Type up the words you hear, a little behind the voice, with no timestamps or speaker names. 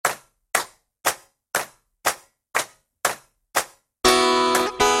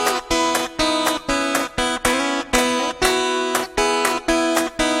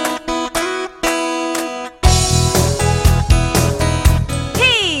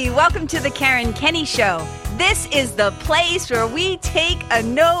welcome to the Karen Kenny Show. This is the place where we take a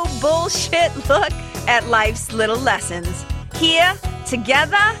no bullshit look at life's little lessons. Here,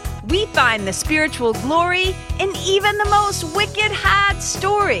 together, we find the spiritual glory in even the most wicked hard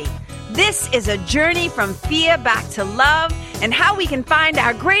story. This is a journey from fear back to love and how we can find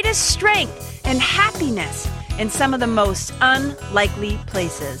our greatest strength and happiness in some of the most unlikely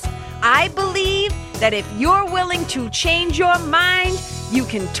places. I believe that if you're willing to change your mind, you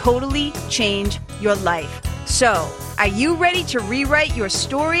can totally change your life. So, are you ready to rewrite your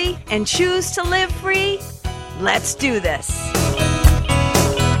story and choose to live free? Let's do this. Hey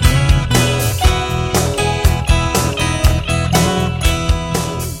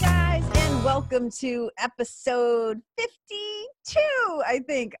guys, and welcome to episode 52, I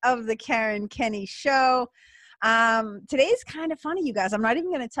think, of the Karen Kenny Show. Today's kind of funny, you guys. I'm not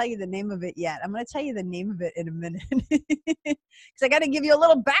even going to tell you the name of it yet. I'm going to tell you the name of it in a minute because I got to give you a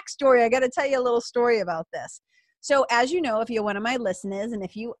little backstory. I got to tell you a little story about this. So as you know, if you're one of my listeners, and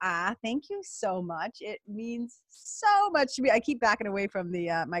if you are, thank you so much. It means so much to me. I keep backing away from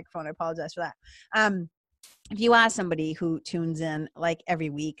the microphone. I apologize for that. If you are somebody who tunes in like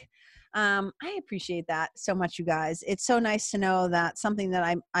every week, I appreciate that so much, you guys. It's so nice to know that something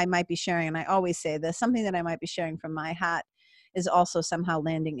that I might be sharing, and I always say this, something that I might be sharing from my hat is also somehow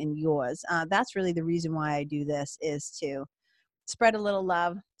landing in yours. That's really the reason why I do this, is to spread a little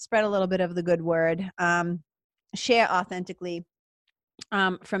love, spread a little bit of the good word, share authentically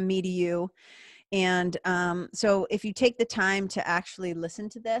from me to you. And so if you take the time to actually listen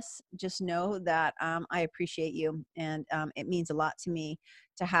to this, just know that I appreciate you. And it means a lot to me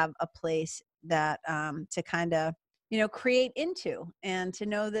to have a place that to kind of, create into, and to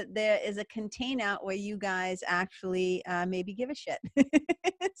know that there is a container where you guys actually maybe give a shit.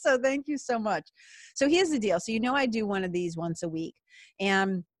 So thank you so much. So here's the deal. So, I do one of these once a week,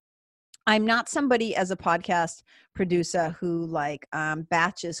 and I'm not somebody as a podcast producer who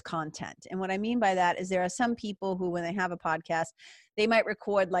batches content. And what I mean by that is there are some people who, when they have a podcast, they might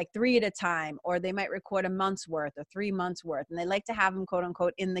record like 3 at a time, or they might record a month's worth or 3 months worth. And they like to have them, quote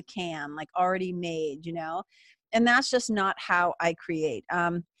unquote, in the can, like already made, and that's just not how I create.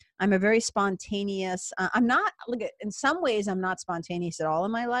 I'm a very spontaneous, in some ways I'm not spontaneous at all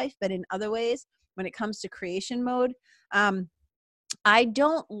in my life, but in other ways, when it comes to creation mode, I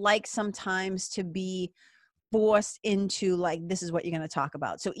don't like sometimes to be forced into this is what you're going to talk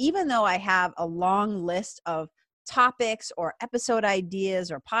about. So even though I have a long list of topics or episode ideas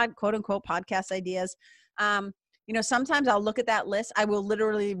or quote unquote podcast ideas, sometimes I'll look at that list. I will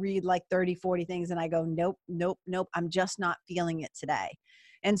literally read like 30, 40 things and I go, nope. I'm just not feeling it today.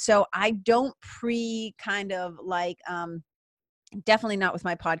 And so I don't definitely not with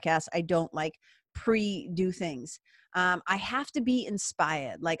my podcast. I don't pre-do things. I have to be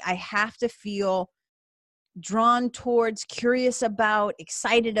inspired. I have to feel drawn towards, curious about,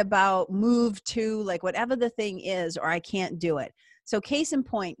 excited about, moved to, whatever the thing is, or I can't do it. So case in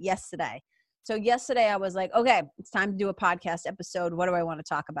point, yesterday. So yesterday I was like, okay, it's time to do a podcast episode. What do I want to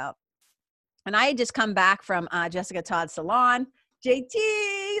talk about? And I had just come back from Jessica Todd's salon. JT,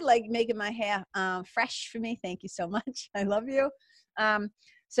 making my hair fresh for me. Thank you so much. I love you.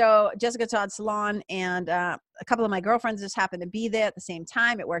 So Jessica Todd's salon, and a couple of my girlfriends just happened to be there at the same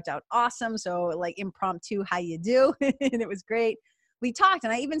time. It worked out awesome. So impromptu, how you do? And it was great. We talked,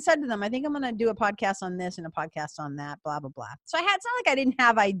 and I even said to them, I think I'm going to do a podcast on this and a podcast on that, blah, blah, blah. So it's not like I didn't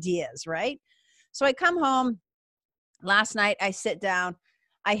have ideas, right? So I come home last night, I sit down,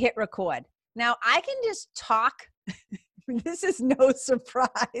 I hit record. Now I can just talk. This is no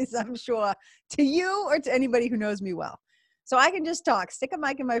surprise, I'm sure, to you or to anybody who knows me well. So I can just talk, stick a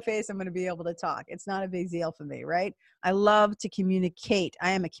mic in my face. I'm going to be able to talk. It's not a big deal for me, right? I love to communicate.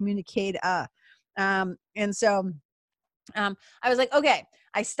 I am a communicator. And so I was like, okay,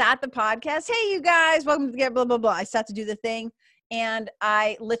 I start the podcast. Hey, you guys, welcome to Get Blah, blah, blah. I start to do the thing. And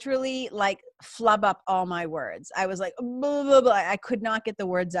I literally flub up all my words. I was like, blah, blah, blah. I could not get the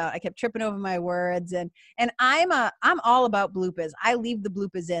words out. I kept tripping over my words. And I'm all about bloopers. I leave the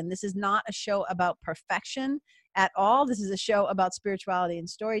bloopers in. This is not a show about perfection at all. This is a show about spirituality and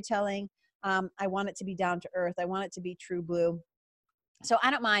storytelling. I want it to be down to earth. I want it to be true blue. So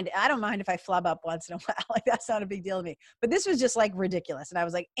I don't mind if I flub up once in a while. That's not a big deal to me. But this was just ridiculous. And I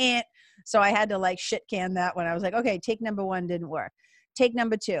was like, eh. So I had to shit can that one. I was like, okay, take number 1 didn't work. Take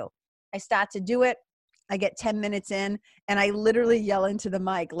number 2. I start to do it. I get 10 minutes in and I literally yell into the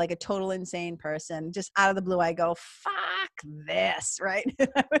mic like a total insane person. Just out of the blue, I go, fuck this, right?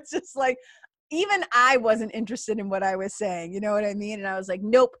 I was just even I wasn't interested in what I was saying. You know what I mean? And I was like,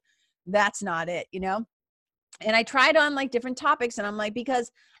 nope, that's not it, And I tried on like different topics, and I'm like,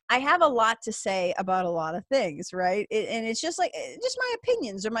 because I have a lot to say about a lot of things, right? And it's just like, just my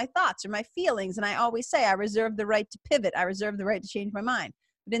opinions or my thoughts or my feelings. And I always say, I reserve the right to pivot. I reserve the right to change my mind.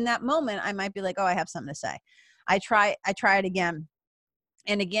 But in that moment, I might be like, oh, I have something to say. I try it again.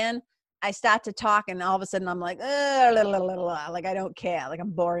 And again, I start to talk, and all of a sudden I'm like, like I don't care. Like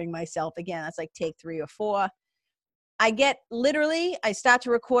I'm boring myself again. That's like take 3 or 4. I start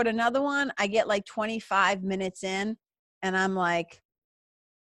to record another one. I get like 25 minutes in, and I'm like,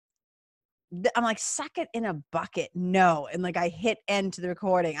 suck it in a bucket. No. And like, I hit end to the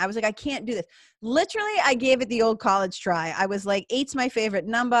recording. I was like, I can't do this. Literally, I gave it the old college try. I was like, 8's my favorite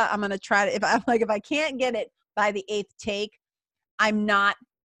number. I'm going to try to, if I can't get it by the 8th take, I'm not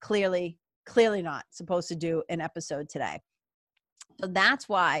clearly not supposed to do an episode today. So that's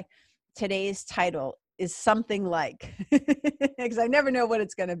why today's title is something like, because I never know what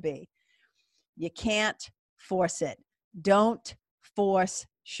it's going to be. You can't force it. Don't force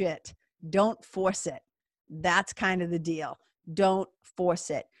shit. Don't force it. That's kind of the deal. Don't force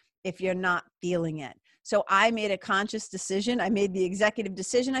it if you're not feeling it. So I made a conscious decision. I made the executive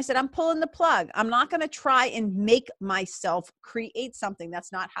decision. I said, I'm pulling the plug. I'm not going to try and make myself create something.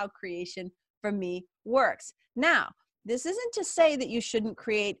 That's not how creation for me works. Now, this isn't to say that you shouldn't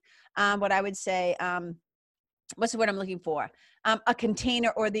create what I would say, what's the word I'm looking for? A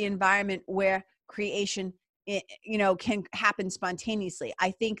container or the environment where creation, can happen spontaneously. I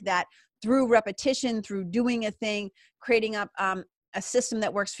think that through repetition, through doing a thing, creating up a system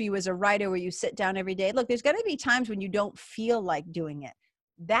that works for you as a writer, where you sit down every day. Look, there's going to be times when you don't feel like doing it.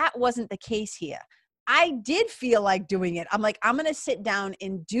 That wasn't the case here. I did feel like doing it. I'm like, I'm going to sit down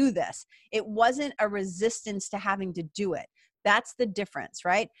and do this. It wasn't a resistance to having to do it. That's the difference,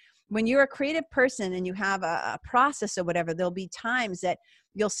 right? When you're a creative person and you have a process or whatever, there'll be times that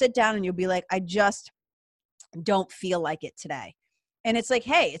you'll sit down and you'll be like, I just don't feel like it today. And it's like,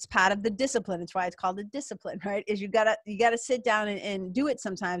 hey, it's part of the discipline. It's why it's called a discipline, right? Is you gotta sit down and do it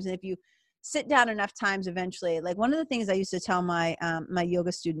sometimes. And if you sit down enough times, eventually, like one of the things I used to tell my my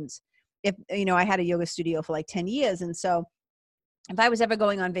yoga students, if I had a yoga studio for like 10 years, and so if I was ever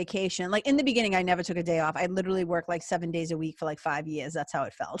going on vacation, like in the beginning, I never took a day off. I literally worked like 7 days a week for like 5 years. That's how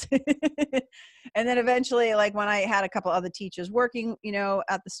it felt. And then eventually, like when I had a couple other teachers working,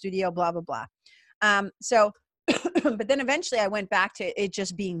 at the studio, blah, blah, blah. But then eventually I went back to it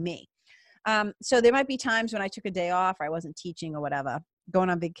just being me. So there might be times when I took a day off, or I wasn't teaching or whatever, going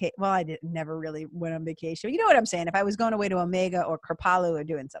on vacation. Well, never really went on vacation. You know what I'm saying? If I was going away to Omega or Kripalu or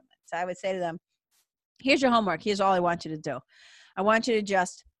doing something. So I would say to them, here's your homework. Here's all I want you to do. I want you to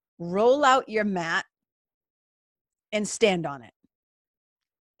just roll out your mat and stand on it.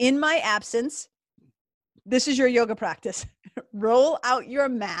 In my absence, this is your yoga practice. Roll out your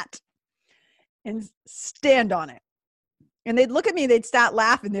mat and stand on it. And they'd look at me, they'd start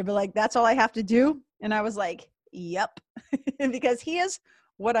laughing. They'd be like, that's all I have to do? And I was like, yep. Because here's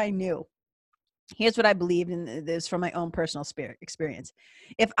what I knew. Here's what I believed in this from my own personal experience.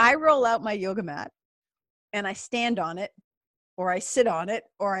 If I roll out my yoga mat and I stand on it, or I sit on it,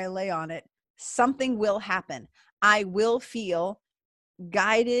 or I lay on it, something will happen. I will feel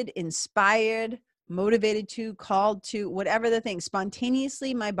guided, inspired, motivated to, called to, whatever the thing.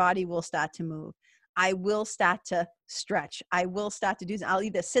 Spontaneously, my body will start to move. I will start to stretch. I will start to do, I'll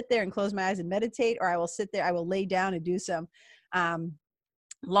either sit there and close my eyes and meditate, or I will sit there, I will lay down and do some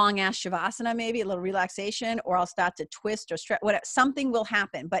long ass shavasana, maybe a little relaxation, or I'll start to twist or stretch. Whatever, something will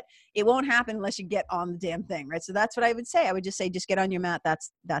happen, but it won't happen unless you get on the damn thing, right? So that's what I would say. I would just say, just get on your mat.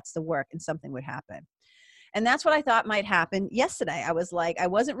 That's the work, and something would happen. And that's what I thought might happen yesterday. I was like, I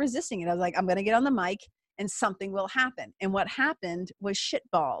wasn't resisting it. I was like, I'm going to get on the mic and something will happen. And what happened was shit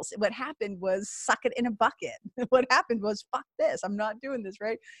balls. What happened was suck it in a bucket. What happened was, fuck this. I'm not doing this,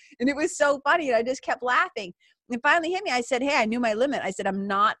 right? And it was so funny. And I just kept laughing. And finally hit me. I said, hey, I knew my limit. I said, I'm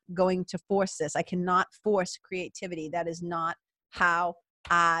not going to force this. I cannot force creativity. That is not how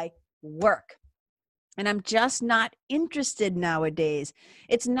I work. And I'm just not interested nowadays.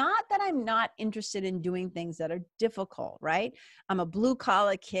 It's not that I'm not interested in doing things that are difficult, right? I'm a blue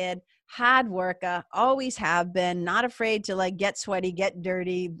collar kid, hard worker, always have been, not afraid to like get sweaty, get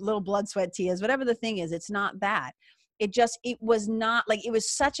dirty, little blood, sweat, tears, whatever the thing is. It's not that. It was not like, it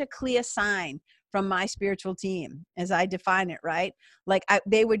was such a clear sign from my spiritual team as I define it, right? Like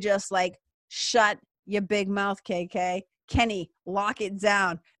they were just like, shut your big mouth, KK. Kenny, lock it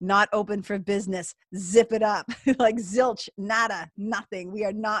down, not open for business, zip it up, like zilch, nada, nothing. We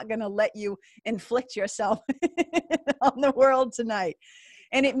are not going to let you inflict yourself on the world tonight.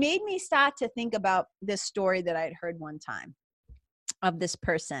 And it made me start to think about this story that I had heard one time. of this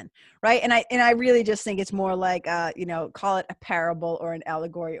person, right? And I really just think it's more like call it a parable or an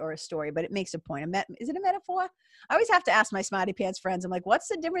allegory or a story, but it makes a point. Is it a metaphor? I always have to ask my smarty pants friends. I'm like, what's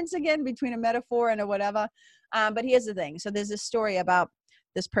the difference again between a metaphor and a whatever? But here's the thing. So there's this story about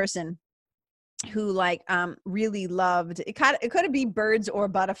this person who really loved it. It could be birds or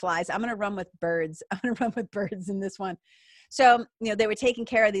butterflies. I'm going to run with birds. I'm going to run with birds in this one. So, they were taking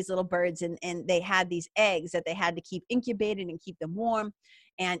care of these little birds, and they had these eggs that they had to keep incubated and keep them warm.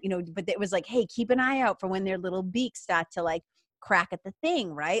 And, but it was like, hey, keep an eye out for when their little beaks start to crack at the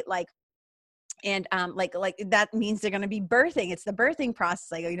thing, right? And that means they're going to be birthing. It's the birthing process.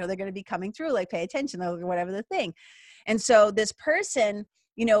 They're going to be coming through, pay attention or whatever the thing. And so this person,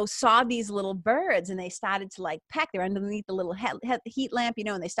 saw these little birds, and they started to peck. They're underneath the little heat lamp,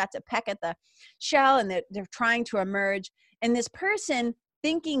 and they start to peck at the shell, and they're trying to emerge. And this person,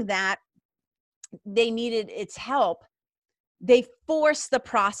 thinking that they needed its help, they forced the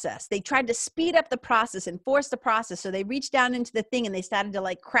process. They tried to speed up the process and force the process. So they reached down into the thing, and they started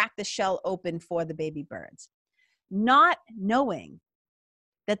to crack the shell open for the baby birds, not knowing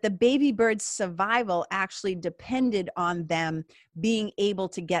that the baby bird's survival actually depended on them being able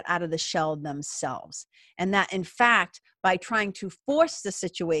to get out of the shell themselves. And that, in fact, by trying to force the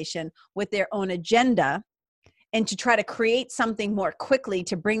situation with their own agenda and to try to create something more quickly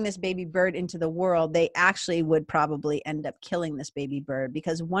to bring this baby bird into the world, they actually would probably end up killing this baby bird,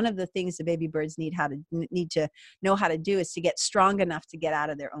 because one of the things the baby birds need to know how to do is to get strong enough to get out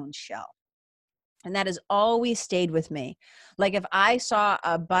of their own shell. And that has always stayed with me. If I saw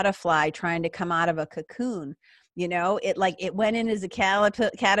a butterfly trying to come out of a cocoon, it went in as a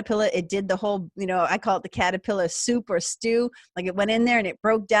caterpillar. It did the whole, I call it the caterpillar soup or stew. It went in there and it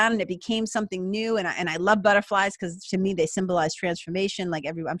broke down and it became something new. And I love butterflies because to me, they symbolize transformation.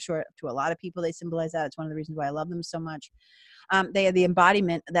 I'm sure to a lot of people, they symbolize that. It's one of the reasons why I love them so much. They are the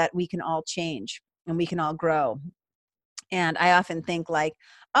embodiment that we can all change and we can all grow. And I often think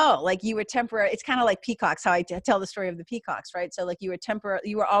you were temporary. It's kind of like peacocks, how I tell the story of the peacocks, right? So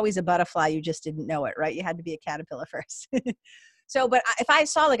you were always a butterfly. You just didn't know it, right? You had to be a caterpillar first. So, but if I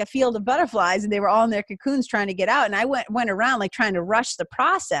saw a field of butterflies and they were all in their cocoons trying to get out, and I went around trying to rush the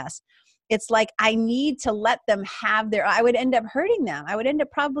process, it's I need to let them I would end up hurting them. I would end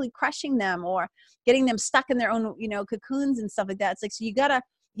up probably crushing them or getting them stuck in their own, cocoons and stuff like that. It's so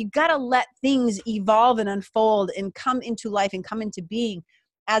you gotta let things evolve and unfold and come into life and come into being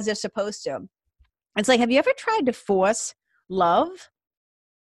as they're supposed to. It's have you ever tried to force love?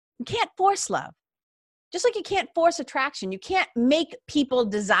 You can't force love. Just like you can't force attraction. You can't make people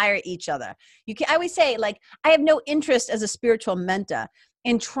desire each other. I always say, I have no interest as a spiritual mentor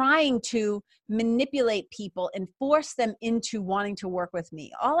in trying to manipulate people and force them into wanting to work with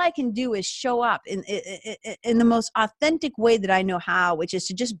me. All I can do is show up in the most authentic way that I know how, which is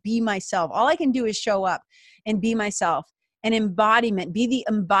to just be myself. All I can do is show up and be myself, an embodiment, be the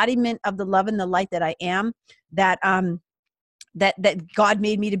embodiment of the love and the light that I am, that God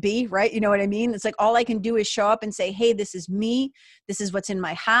made me to be, right? You know what I mean? It's all I can do is show up and say, hey, this is me. This is what's in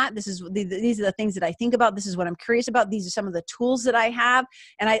my heart. These are the things that I think about. This is what I'm curious about. These are some of the tools that I have.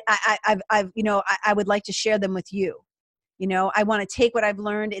 And I would like to share them with you. I want to take what I've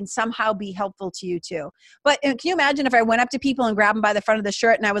learned and somehow be helpful to you too. But can you imagine if I went up to people and grabbed them by the front of the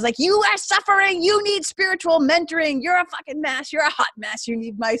shirt and I was like, you are suffering. You need spiritual mentoring. You're a fucking mess. You're a hot mess. You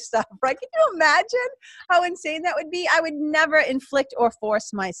need my stuff, right? Can you imagine how insane that would be? I would never inflict or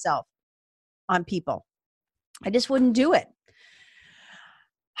force myself on people. I just wouldn't do it.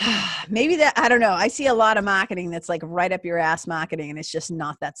 Maybe that, I don't know. I see a lot of marketing that's right up your ass marketing, and it's just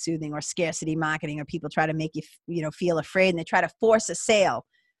not that soothing, or scarcity marketing, or people try to make you, feel afraid, and they try to force a sale.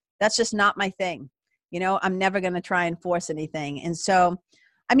 That's just not my thing. I'm never going to try and force anything. And so,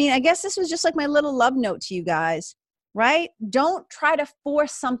 I guess this was just my little love note to you guys, right? Don't try to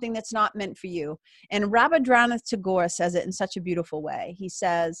force something that's not meant for you. And Rabindranath Tagore says it in such a beautiful way. He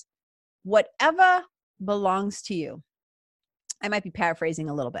says, whatever belongs to you, I might be paraphrasing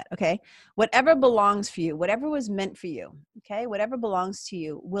a little bit, okay? Whatever belongs for you, whatever was meant for you, okay? Whatever belongs to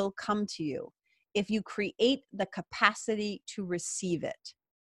you will come to you if you create the capacity to receive it.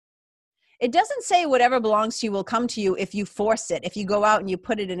 It doesn't say whatever belongs to you will come to you if you force it, if you go out and you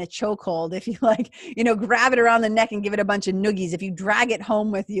put it in a chokehold, if you grab it around the neck and give it a bunch of noogies, if you drag it home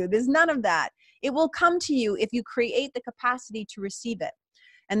with you. There's none of that. It will come to you if you create the capacity to receive it.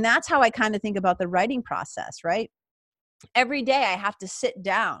 And that's how I kind of think about the writing process, right? Every day I have to sit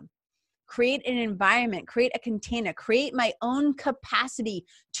down, create an environment, create a container, create my own capacity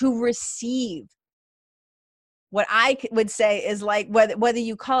to receive what I would say is whether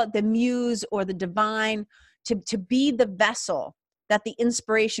you call it the muse or the divine, to be the vessel that the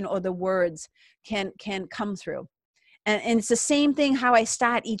inspiration or the words can come through. And it's the same thing how I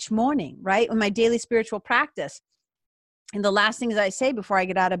start each morning, right? In my daily spiritual practice. And the last things I say before I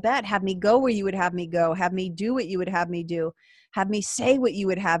get out of bed, have me go where you would have me go, have me do what you would have me do, have me say what you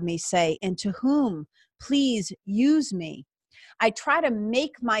would have me say, and to whom, please use me. I try to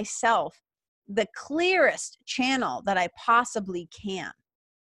make myself the clearest channel that I possibly can,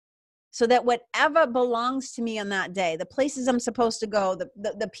 so that whatever belongs to me on that day, the places I'm supposed to go,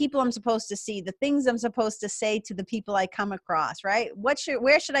 the people I'm supposed to see, the things I'm supposed to say to the people I come across, right?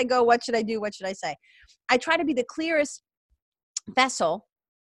 Where should I go? What should I do? What should I say? I try to be the clearest vessel.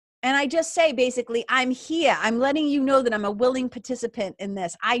 And I just say, basically, I'm here. I'm letting you know that I'm a willing participant in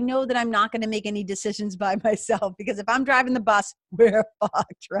this. I know that I'm not going to make any decisions by myself, because if I'm driving the bus, we're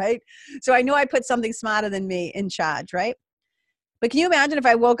fucked, right? So I know I put something smarter than me in charge, right? But can you imagine if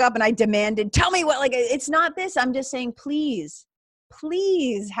I woke up and I demanded, tell me what, like, it's not this. I'm just saying, please,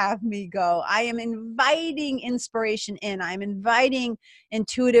 please have me go. I am inviting inspiration in. I'm inviting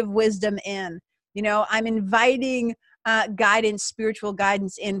intuitive wisdom in. You know, I'm inviting guidance, spiritual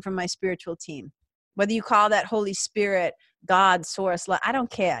guidance in from my spiritual team. Whether you call that Holy Spirit, God, source, I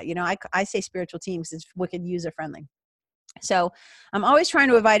don't care. You know, I say spiritual team because it's wicked user friendly. So I'm always trying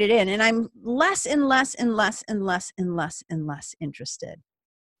to invite it in, and I'm less and less and less and less and less and less interested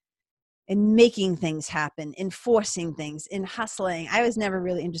in making things happen, in forcing things, in hustling. I was never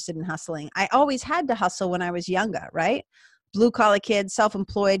really interested in hustling. I always had to hustle when I was younger, right? Blue collar kid,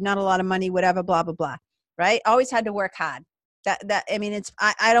 self-employed, not a lot of money, whatever, blah, blah, blah, right? Always had to work hard. I mean,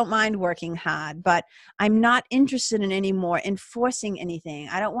 I don't mind working hard, but I'm not interested in anymore in forcing anything.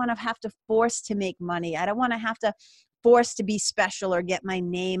 I don't want to have to force to make money. I don't want to have to force to be special or get my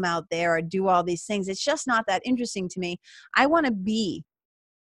name out there or do all these things. It's just not that interesting to me. I want to be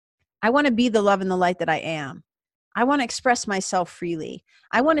the love and the light that I am. I want to express myself freely.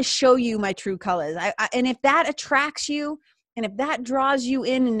 I want to show you my true colors. And if that attracts you, and if that draws you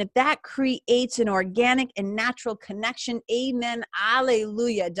in, and if that creates an organic and natural connection, amen,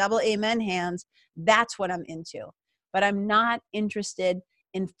 hallelujah, double amen hands, that's what I'm into. But I'm not interested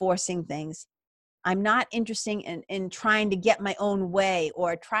in forcing things. I'm not interested in trying to get my own way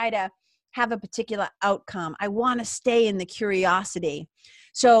or try to have a particular outcome. I want to stay in the curiosity.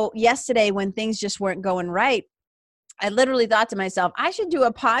 So yesterday, when things just weren't going right, I literally thought to myself, I should do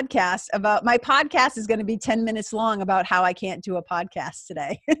a podcast about, my podcast is going to be 10 minutes long about how I can't do a podcast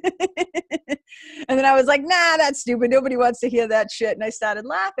today. And then I was like, nah, that's stupid. Nobody wants to hear that shit. And I started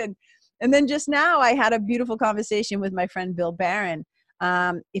laughing. And then just now I had a beautiful conversation with my friend Bill Barron.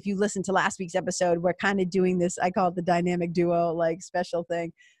 If you listen to last week's episode, we're kind of doing this, I call it the dynamic duo, like special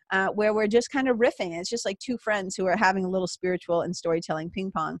thing, where we're just kind of riffing. It's just like two friends who are having a little spiritual and storytelling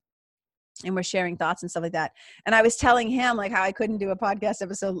ping pong. And we're sharing thoughts and stuff like that. And I was telling him like how I couldn't do a podcast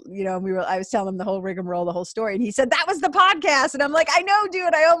episode, you know, I was telling him the whole rigmarole, the whole story. And he said, that was the podcast. And I'm like, I know,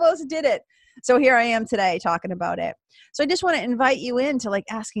 dude, I almost did it. So here I am today talking about it. So I just want to invite you into like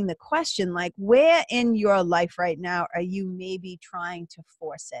asking the question, like, where in your life right now are you maybe trying to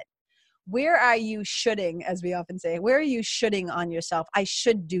force it? Where are you shoulding, as we often say, where are you shoulding on yourself? I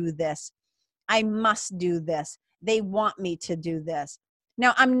should do this. I must do this. They want me to do this.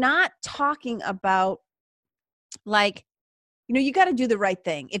 Now, I'm not talking about like, you know, you got to do the right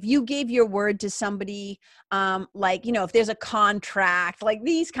thing. If you gave your word to somebody, like, you know, if there's a contract, like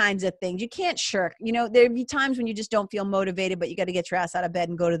these kinds of things, you can't shirk. You know, there'd be times when you just don't feel motivated, but you got to get your ass out of bed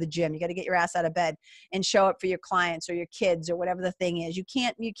and go to the gym. You got to get your ass out of bed and show up for your clients or your kids or whatever the thing is. You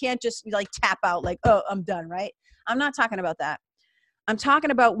can't just like tap out like, oh, I'm done, right? I'm not talking about that. I'm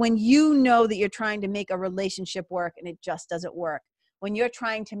talking about when you know that you're trying to make a relationship work and it just doesn't work. When you're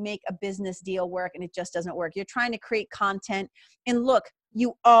trying to make a business deal work and it just doesn't work. You're trying to create content. And look,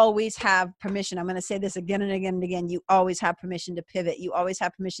 you always have permission. I'm going to say this again and again and again. You always have permission to pivot. You always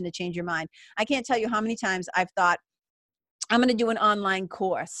have permission to change your mind. I can't tell you how many times I've thought, I'm going to do an online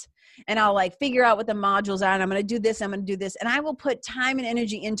course and I'll like figure out what the modules are and I'm going to do this, I'm going to do this. And I will put time and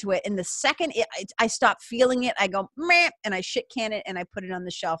energy into it. And the second I stop feeling it, I go, meh, and I shit can it and I put it on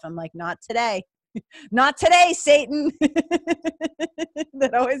the shelf. I'm like, not today. Not today, Satan.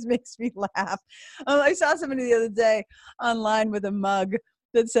 That always makes me laugh. I saw somebody the other day online with a mug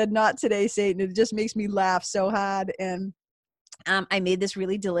that said, not today, Satan. It just makes me laugh so hard. And I made this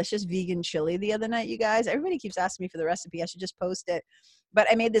really delicious vegan chili the other night, you guys. Everybody keeps asking me for the recipe. I should just post it. But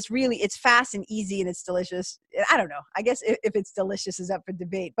I made this it's fast and easy and it's delicious. I don't know. I guess if it's delicious is up for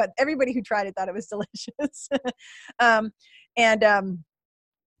debate. But everybody who tried it thought it was delicious.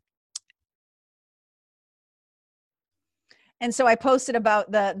 And so I posted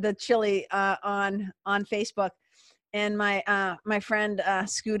about the chili on Facebook. And my friend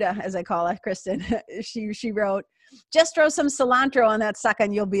Scuda, as I call her, Kristen, she wrote, "Just throw some cilantro on that sucker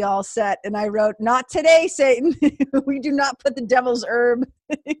and you'll be all set." And I wrote, "Not today, Satan. We do not put the devil's herb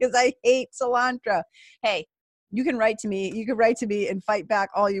because I hate cilantro." Hey, you can write to me. You can write to me and fight back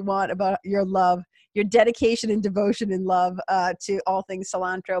all you want about your love, your dedication and devotion and love to all things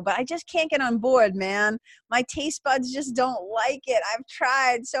cilantro. But I just can't get on board, man. My taste buds just don't like it. I've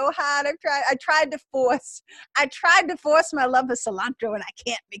tried so hard. I tried to force my love for cilantro and I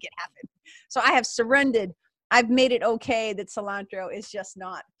can't make it happen. So I have surrendered. I've made it okay that cilantro is just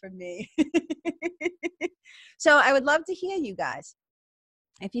not for me. So I would love to hear you guys.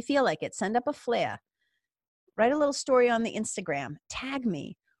 If you feel like it, send up a flare. Write a little story on the Instagram. Tag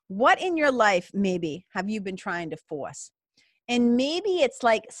me. What in your life maybe have you been trying to force? And maybe it's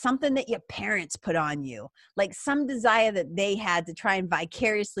like something that your parents put on you, like some desire that they had to try and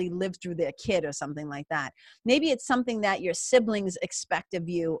vicariously live through their kid or something like that. Maybe it's something that your siblings expect of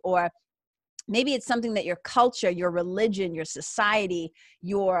you, or maybe it's something that your culture, your religion, your society,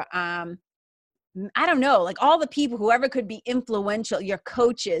 your I don't know, like all the people, whoever could be influential, your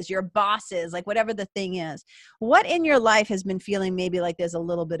coaches, your bosses, like whatever the thing is. What in your life has been feeling maybe like there's a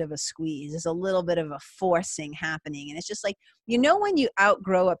little bit of a squeeze, there's a little bit of a forcing happening. And it's just like, when you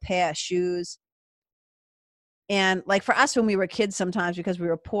outgrow a pair of shoes, and like for us, when we were kids, sometimes because we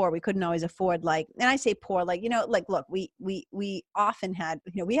were poor, we couldn't always afford, like, and I say poor, like, like, look, we often had,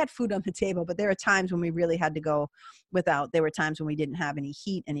 we had food on the table, but there are times when we really had to go without. There were times when we didn't have any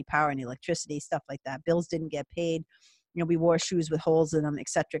heat, any power, any electricity, stuff like that. Bills didn't get paid. We wore shoes with holes in them, et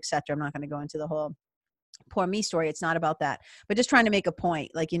cetera, et cetera. I'm not going to go into the whole poor me story. It's not about that, but just trying to make a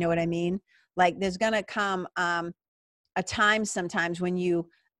point. Like, you know what I mean? Like there's going to come a time sometimes when you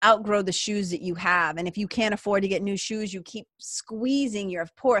outgrow the shoes that you have. And if you can't afford to get new shoes, you keep squeezing your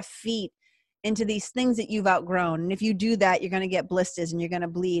poor feet into these things that you've outgrown. And if you do that, you're going to get blisters and you're going to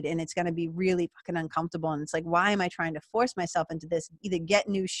bleed and it's going to be really fucking uncomfortable. And it's like, why am I trying to force myself into this? Either get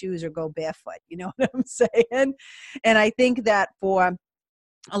new shoes or go barefoot. You know what I'm saying? And I think that for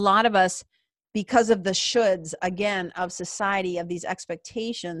a lot of us, because of the shoulds, again, of society, of these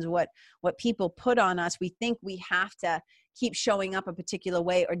expectations, what people put on us, we think we have to keep showing up a particular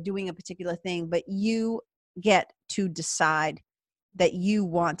way or doing a particular thing, but you get to decide that you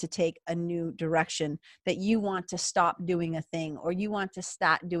want to take a new direction, that you want to stop doing a thing, or you want to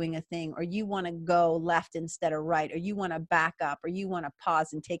start doing a thing, or you want to go left instead of right, or you want to back up, or you want to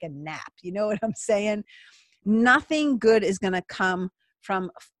pause and take a nap. You know what I'm saying? Nothing good is going to come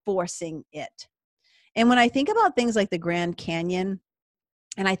from forcing it. And when I think about things like the Grand Canyon,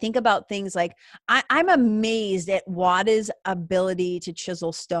 and I think about things like, I'm amazed at Wada's ability to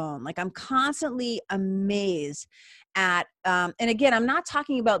chisel stone. Like I'm constantly amazed at, and again, I'm not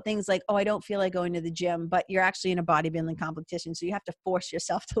talking about things like, oh, I don't feel like going to the gym, but you're actually in a bodybuilding competition. So you have to force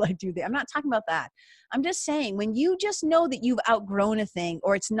yourself to like do that. I'm not talking about that. I'm just saying when you just know that you've outgrown a thing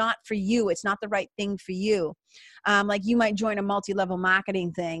or it's not for you, it's not the right thing for you. Like you might join a multi-level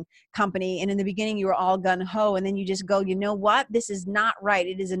marketing company. And in the beginning you were all gun ho. And then you just go, you know what? This is not right.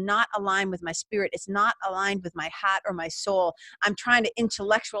 It is not aligned with my spirit. It's not aligned with my heart or my soul. I'm trying to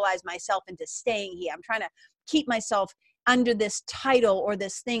intellectualize myself into staying here. I'm trying to keep myself under this title or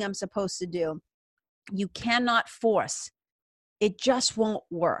this thing I'm supposed to do. You cannot force. It just won't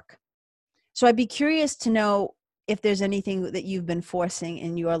work. So I'd be curious to know if there's anything that you've been forcing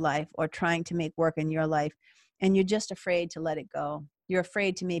in your life or trying to make work in your life, and you're just afraid to let it go. You're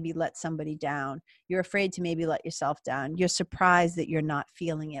afraid to maybe let somebody down. You're afraid to maybe let yourself down. You're surprised that you're not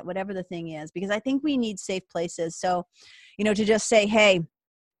feeling it, whatever the thing is, because I think we need safe places. So, to just say, hey,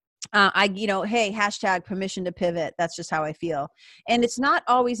 hey, hashtag permission to pivot. That's just how I feel. And it's not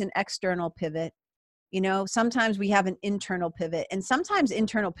always an external pivot. Sometimes we have an internal pivot, and sometimes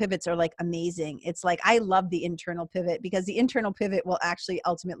internal pivots are like amazing. It's like, I love the internal pivot because the internal pivot will actually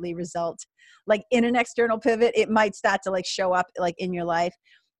ultimately result like in an external pivot. It might start to like show up like in your life,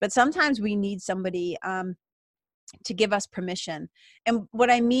 but sometimes we need somebody, to give us permission. And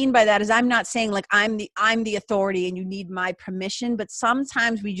what I mean by that is I'm not saying like I'm the authority and you need my permission, but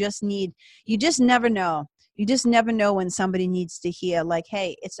sometimes you just never know. You just never know when somebody needs to hear like,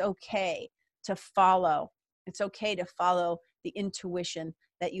 hey, it's okay to follow. It's okay to follow the intuition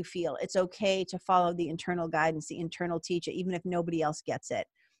that you feel. It's okay to follow the internal guidance, the internal teacher, even if nobody else gets it.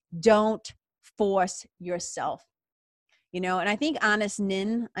 Don't force yourself. And I think Honest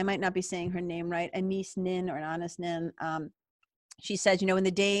Nin, I might not be saying her name right, Anise Nin or Honest Nin, she says, when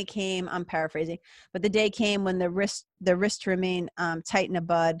the day came, I'm paraphrasing, but the day came when the wrist to remain tight in a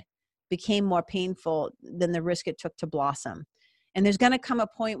bud became more painful than the risk it took to blossom. And there's going to come a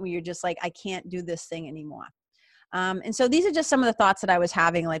point where you're just like, I can't do this thing anymore. And so these are just some of the thoughts that I was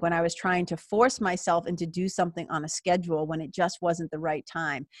having, like when I was trying to force myself into do something on a schedule when it just wasn't the right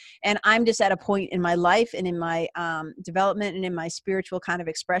time. And I'm just at a point in my life and in my development and in my spiritual kind of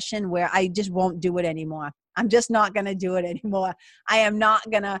expression where I just won't do it anymore. I'm just not going to do it anymore. I am not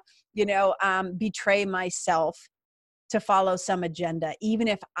going to, betray myself to follow some agenda, even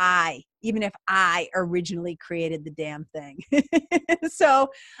if I originally created the damn thing. So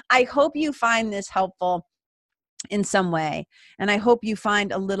I hope you find this helpful in some way. And I hope you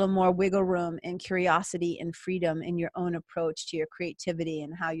find a little more wiggle room and curiosity and freedom in your own approach to your creativity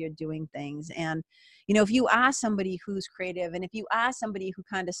and how you're doing things. And, if you are somebody who's creative, and if you are somebody who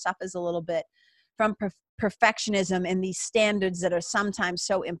kind of suffers a little bit from perfectionism and these standards that are sometimes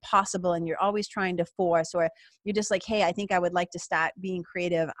so impossible, and you're always trying to force, or you're just like, hey, I think I would like to start being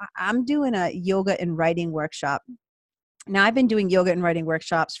creative. I'm doing a yoga and writing workshop. Now, I've been doing yoga and writing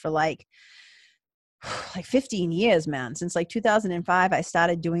workshops for like 15 years, man. Since like 2005, I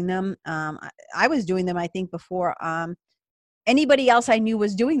started doing them. I was doing them, I think, before anybody else I knew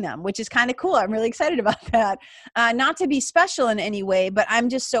was doing them, which is kind of cool. I'm really excited about that. Not to be special in any way, but I'm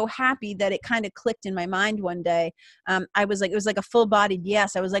just so happy that it kind of clicked in my mind one day. It was like a full-bodied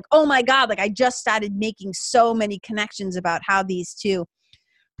yes. I was like, oh my God, like I just started making so many connections about how these two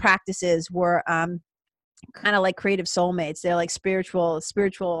practices were kind of like creative soulmates. They're like spiritual,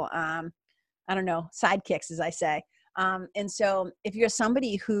 I don't know, sidekicks, as I say. And so if you're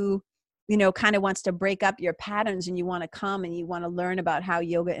somebody who, kind of wants to break up your patterns and you want to come and you want to learn about how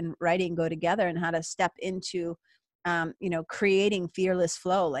yoga and writing go together and how to step into, creating fearless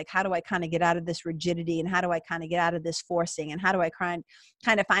flow, like how do I kind of get out of this rigidity and how do I kind of get out of this forcing and how do I kind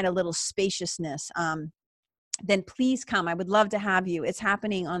of find a little spaciousness, then please come. I would love to have you. It's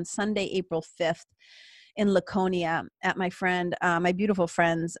happening on Sunday, April 5th. In Laconia at my beautiful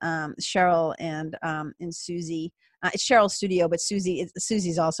friends, Cheryl and Susie. It's Cheryl's studio, but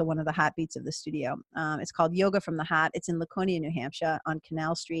Susie's also one of the heartbeats of the studio. It's called Yoga from the Heart. It's in Laconia, New Hampshire on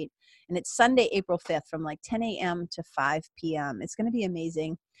Canal Street. And it's Sunday, April 5th from like 10 a.m. to 5 p.m. It's going to be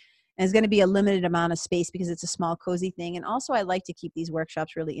amazing. And it's going to be a limited amount of space because it's a small, cozy thing. And also I like to keep these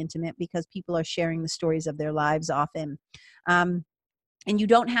workshops really intimate because people are sharing the stories of their lives often. And you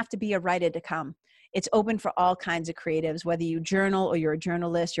don't have to be a writer to come. It's open for all kinds of creatives, whether you journal or you're a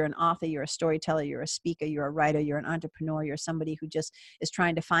journalist, you're an author, you're a storyteller, you're a speaker, you're a writer, you're an entrepreneur, you're somebody who just is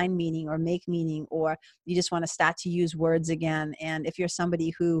trying to find meaning or make meaning, or you just want to start to use words again. And if you're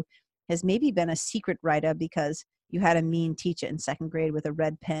somebody who has maybe been a secret writer because you had a mean teacher in second grade with a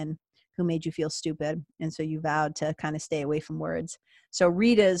red pen who made you feel stupid, and so you vowed to kind of stay away from words. So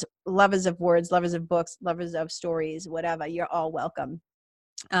readers, lovers of words, lovers of books, lovers of stories, whatever, you're all welcome.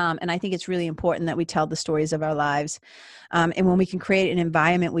 And I think it's really important that we tell the stories of our lives. And when we can create an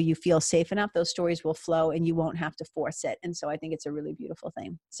environment where you feel safe enough, those stories will flow and you won't have to force it. And so I think it's a really beautiful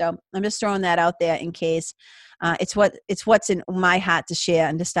thing. So I'm just throwing that out there in case it's what's in my heart to share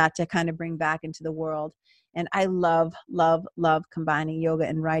and to start to kind of bring back into the world. And I love, love, love combining yoga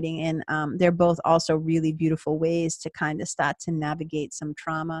and writing. And they're both also really beautiful ways to kind of start to navigate some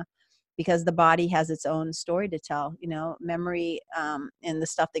trauma, because the body has its own story to tell, memory, and the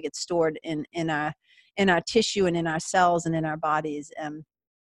stuff that gets stored in our tissue and in our cells and in our bodies. And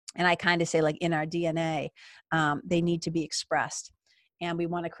I kind of say, like, in our DNA, they need to be expressed. And we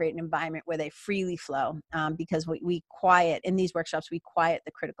want to create an environment where they freely flow, because we quiet, in these workshops, we quiet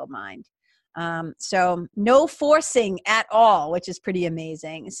the critical mind. So no forcing at all, which is pretty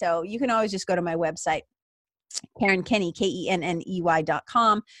amazing. So you can always just go to my website, Karen Kenney,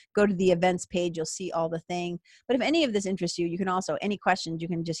 KENNEY.com. Go to the events page. You'll see all the thing. But if any of this interests you, you can also, any questions, you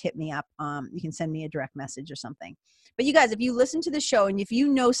can just hit me up. You can send me a direct message or something. But you guys, if you listen to the show and if you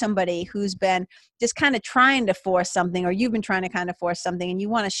know somebody who's been just kind of trying to force something, or you've been trying to kind of force something and you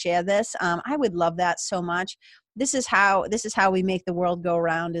want to share this, I would love that so much. This is how we make the world go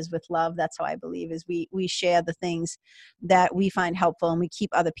around, is with love. That's how I believe, is we share the things that we find helpful and we keep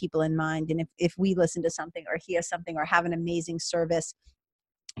other people in mind. And if we listen to something or hear something or have an amazing service,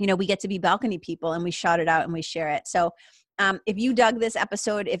 we get to be balcony people and we shout it out and we share it. So if you dug this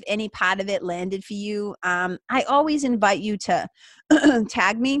episode, if any part of it landed for you, I always invite you to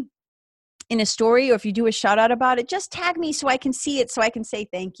tag me in a story, or if you do a shout out about it, just tag me so I can see it, so I can say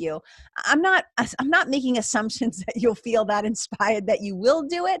thank you. I'm not making assumptions that you'll feel that inspired that you will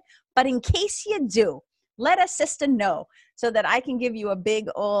do it, but in case you do, let a sister know so that I can give you a big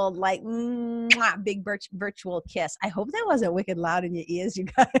old, like, big virtual kiss. I hope that wasn't wicked loud in your ears, you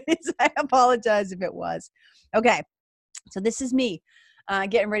guys. I apologize if it was. Okay. So this is me.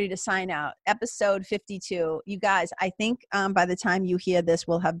 getting ready to sign out. Episode 52. You guys, I think by the time you hear this,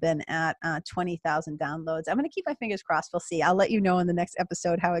 we'll have been at 20,000 downloads. I'm going to keep my fingers crossed. We'll see. I'll let you know in the next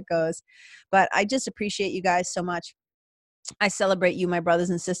episode how it goes. But I just appreciate you guys so much. I celebrate you, my brothers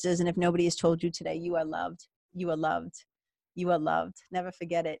and sisters. And if nobody has told you today, you are loved. You are loved. You are loved. Never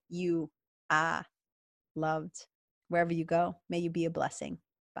forget it. You are loved. Wherever you go, may you be a blessing.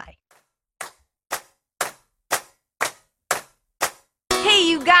 Bye. Hey,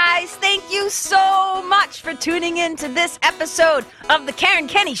 you guys, thank you so much for tuning in to this episode of The Karen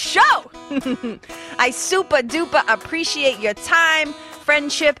Kenney Show. I super duper appreciate your time,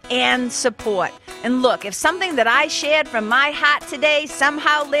 friendship, and support. And look, if something that I shared from my heart today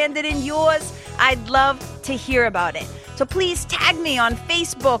somehow landed in yours, I'd love to hear about it. So please tag me on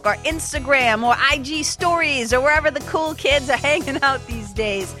Facebook or Instagram or IG stories or wherever the cool kids are hanging out these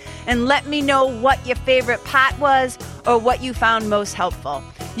days, and let me know what your favorite part was or what you found most helpful.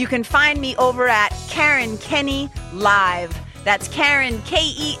 You can find me over at Karen Kenney Live. That's Karen,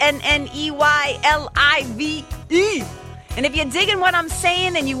 KENNEYLIVE. And if you're digging what I'm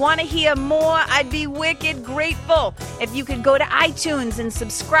saying and you want to hear more, I'd be wicked grateful if you could go to iTunes and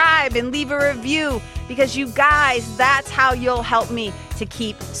subscribe and leave a review, because you guys, that's how you'll help me to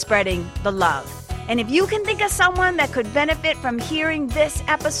keep spreading the love. And if you can think of someone that could benefit from hearing this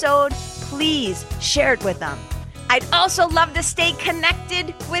episode, please share it with them. I'd also love to stay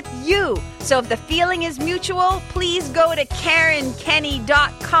connected with you. So if the feeling is mutual, please go to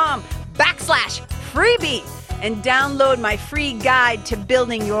KarenKenney.com/freebie and download my free guide to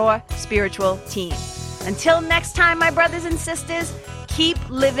building your spiritual team. Until next time, my brothers and sisters, keep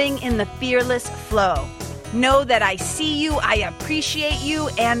living in the fearless flow. Know that I see you, I appreciate you,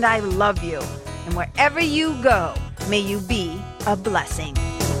 and I love you. And wherever you go, may you be a blessing.